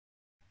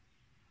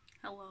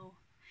Hello.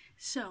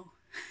 So,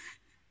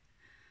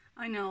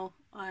 I know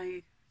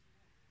I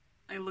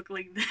look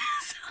like this.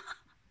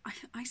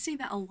 I say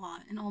that a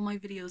lot in all my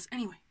videos.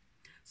 Anyway,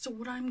 so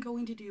what I'm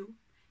going to do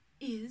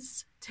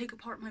is take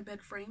apart my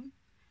bed frame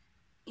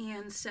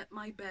and set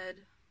my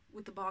bed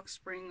with the box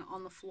spring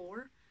on the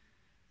floor.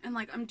 And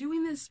like, I'm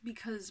doing this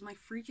because my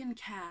freaking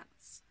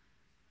cats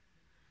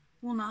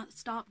will not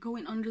stop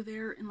going under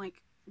there and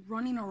like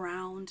running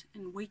around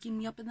and waking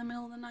me up in the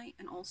middle of the night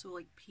and also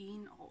like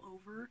peeing all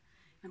over.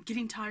 I'm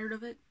getting tired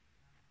of it.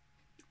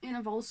 And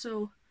I'm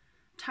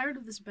tired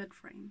of this bed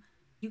frame.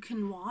 You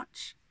can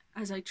watch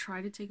as I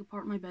try to take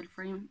apart my bed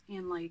frame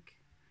and like,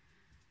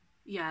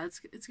 yeah,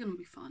 it's gonna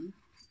be fun.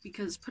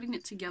 Because putting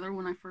it together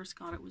when I first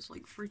got it was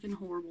like freaking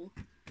horrible.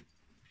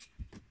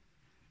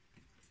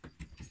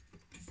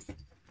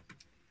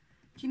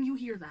 Can you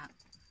hear that?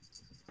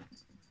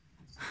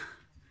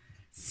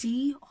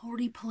 See,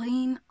 already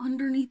playing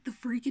underneath the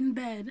freaking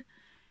bed.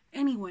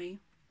 Anyway,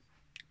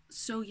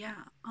 so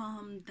yeah,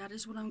 that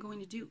is what I'm going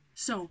to do.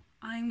 So,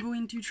 I'm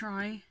going to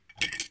try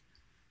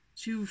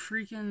to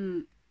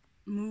freaking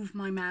move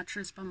my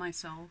mattress by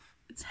myself.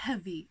 It's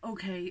heavy,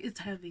 okay, it's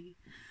heavy.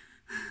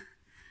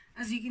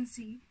 As you can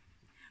see,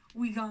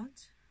 we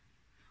got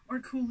our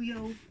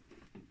Coolio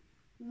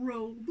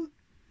robe.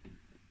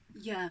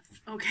 Yeah,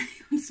 okay,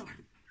 I'm sorry.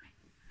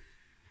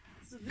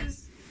 So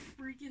this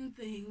freaking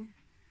thing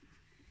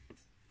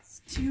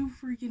is too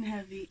freaking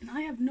heavy, and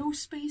I have no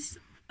space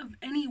of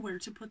anywhere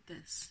to put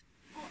this.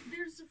 Oh,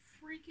 there's a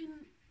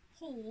freaking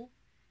hole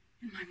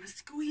in my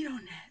mosquito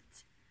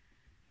net.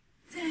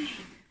 Dang.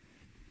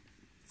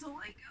 So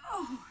like,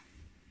 oh.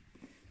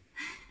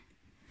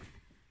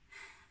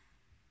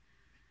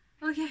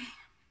 Okay.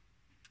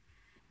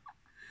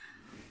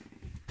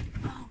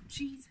 Oh,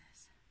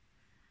 Jesus.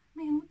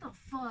 Man, what the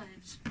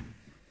fudge?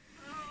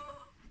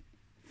 Oh.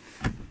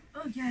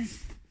 Okay.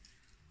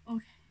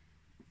 Okay.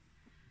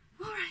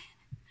 Alright.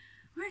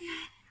 We're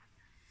good.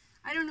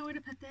 I don't know where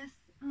to put this.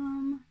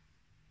 I'm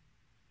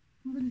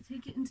gonna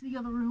take it into the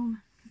other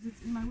room because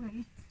it's in my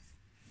way.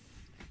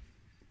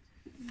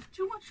 There's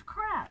too much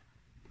crap.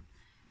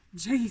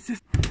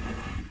 Jesus.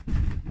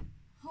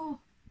 Oh.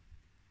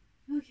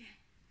 Okay.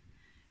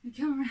 And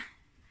come around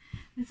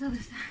this other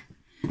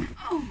side.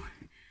 Oh.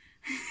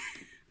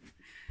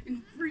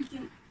 And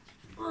freaking.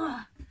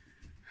 Ugh.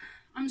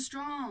 I'm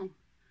strong.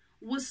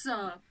 What's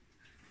up?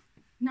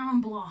 Now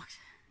I'm blocked.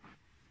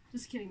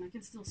 Just kidding. I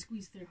can still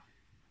squeeze through.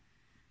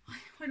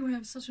 Why do I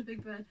have such a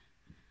big bed?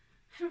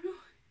 I don't know.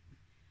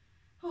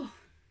 Oh.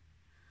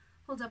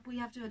 Hold up. We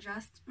have to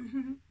adjust.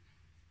 Okay.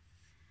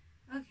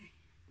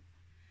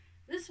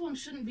 This one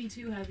shouldn't be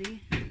too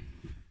heavy.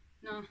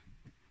 No.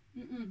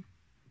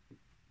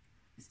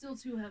 Still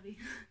too heavy.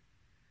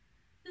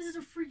 This is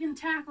a freaking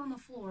tack on the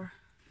floor.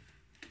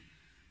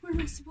 Where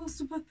am I supposed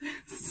to put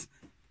this?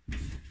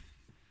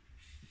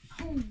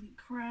 Holy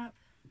crap.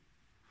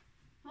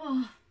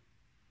 Oh.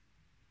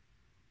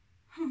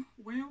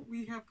 Well,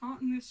 we have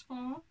gotten this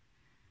far.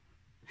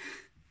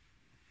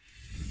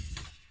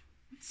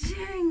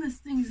 Dang, this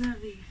thing's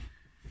heavy.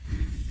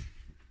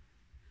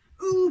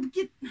 Ooh,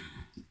 get...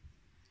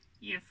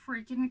 You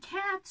freaking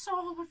cats,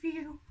 all of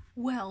you.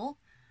 Well,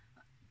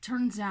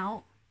 turns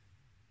out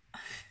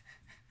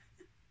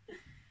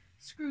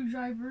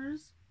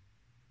screwdrivers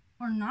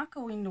are not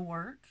going to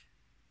work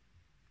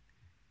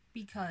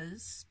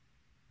because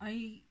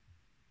I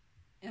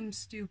am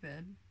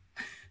stupid.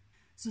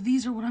 So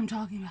these are what I'm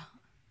talking about.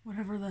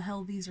 Whatever the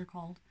hell these are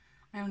called.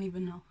 I don't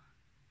even know.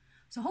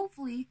 So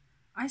hopefully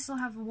I still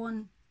have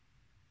one,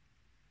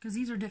 because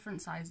these are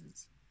different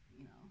sizes,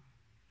 you know.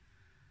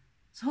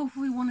 So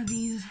hopefully one of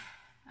these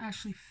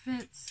actually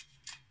fits.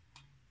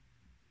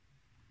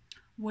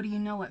 What do you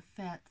know, it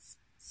fits.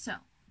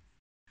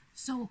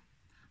 So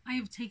I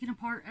have taken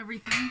apart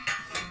everything.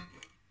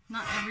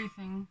 Not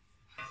everything.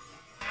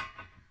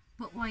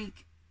 But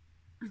like,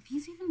 are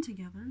these even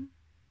together?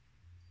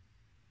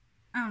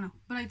 I don't know.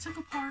 But I took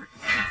apart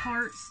the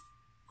parts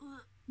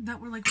that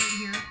were like right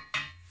here.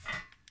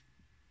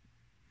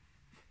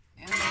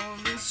 And all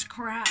of this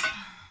crap.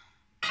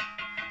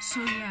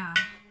 So yeah.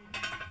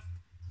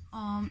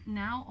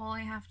 Now all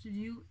I have to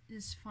do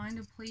is find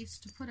a place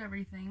to put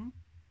everything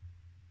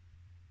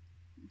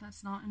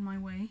that's not in my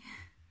way.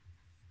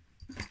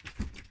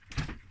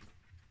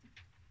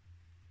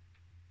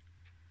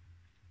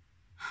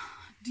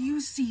 Do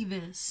you see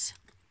this?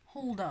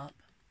 Hold up.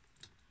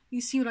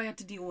 You see what I have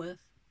to deal with?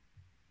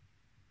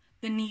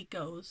 The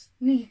Nicos.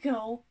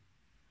 Nico!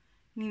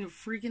 You need to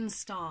freaking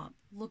stop.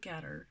 Look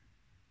at her.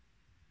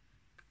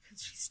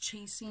 Because she's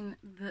chasing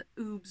the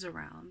oobs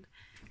around.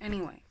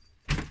 Anyway,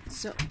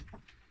 so,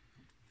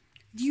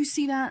 do you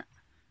see that?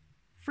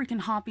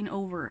 Freaking hopping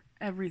over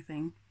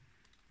everything.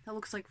 That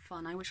looks like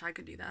fun. I wish I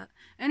could do that.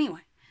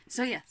 Anyway,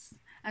 so yes,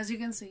 as you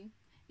can see,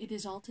 it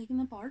is all taken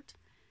apart.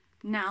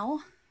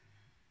 Now,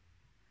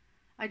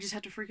 I just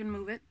have to freaking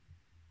move it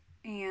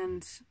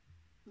and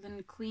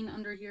then clean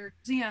under here.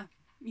 So yeah,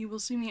 you will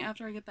see me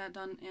after I get that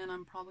done, and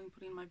I'm probably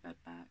putting my bed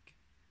back.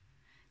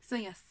 So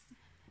yes,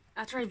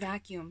 after I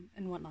vacuum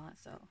and whatnot,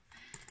 so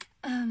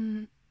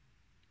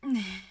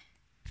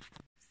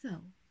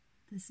So,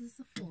 this is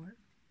the floor.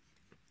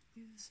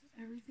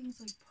 Everything's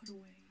like put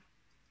away.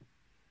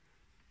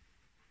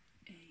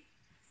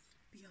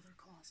 The other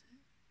closet.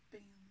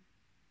 Bam.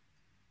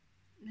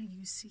 Now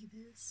you see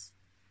this?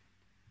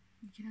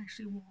 You can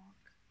actually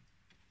walk.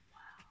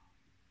 Wow.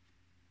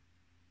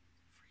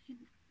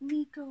 Freaking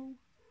Nico.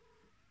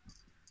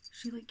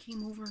 She like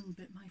came over and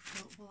bit my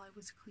foot while I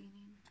was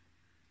cleaning.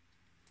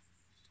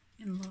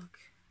 And look,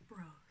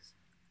 bros.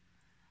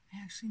 I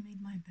actually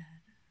made my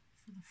bed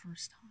for the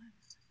first time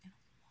in a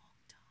long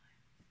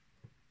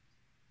time.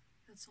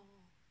 That's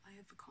all. I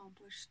have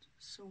accomplished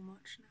so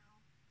much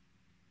now.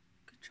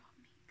 Good job,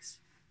 Meeks.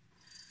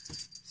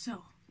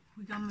 So,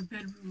 we got my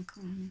bedroom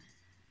clean.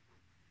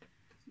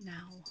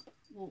 Now,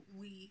 well,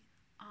 why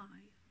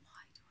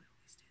do I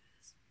always do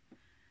this?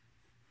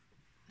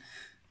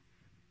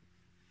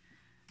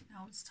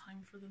 Now it's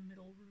time for the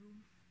middle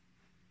room.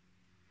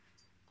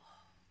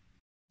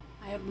 Oh.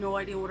 I have no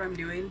idea what I'm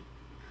doing.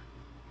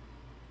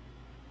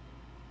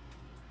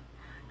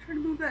 I'm trying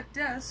to move that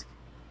desk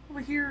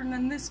over here and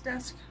then this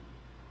desk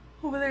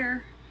over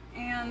there.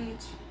 And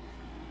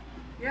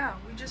yeah,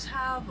 we just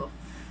have a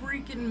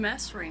freaking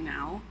mess right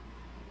now.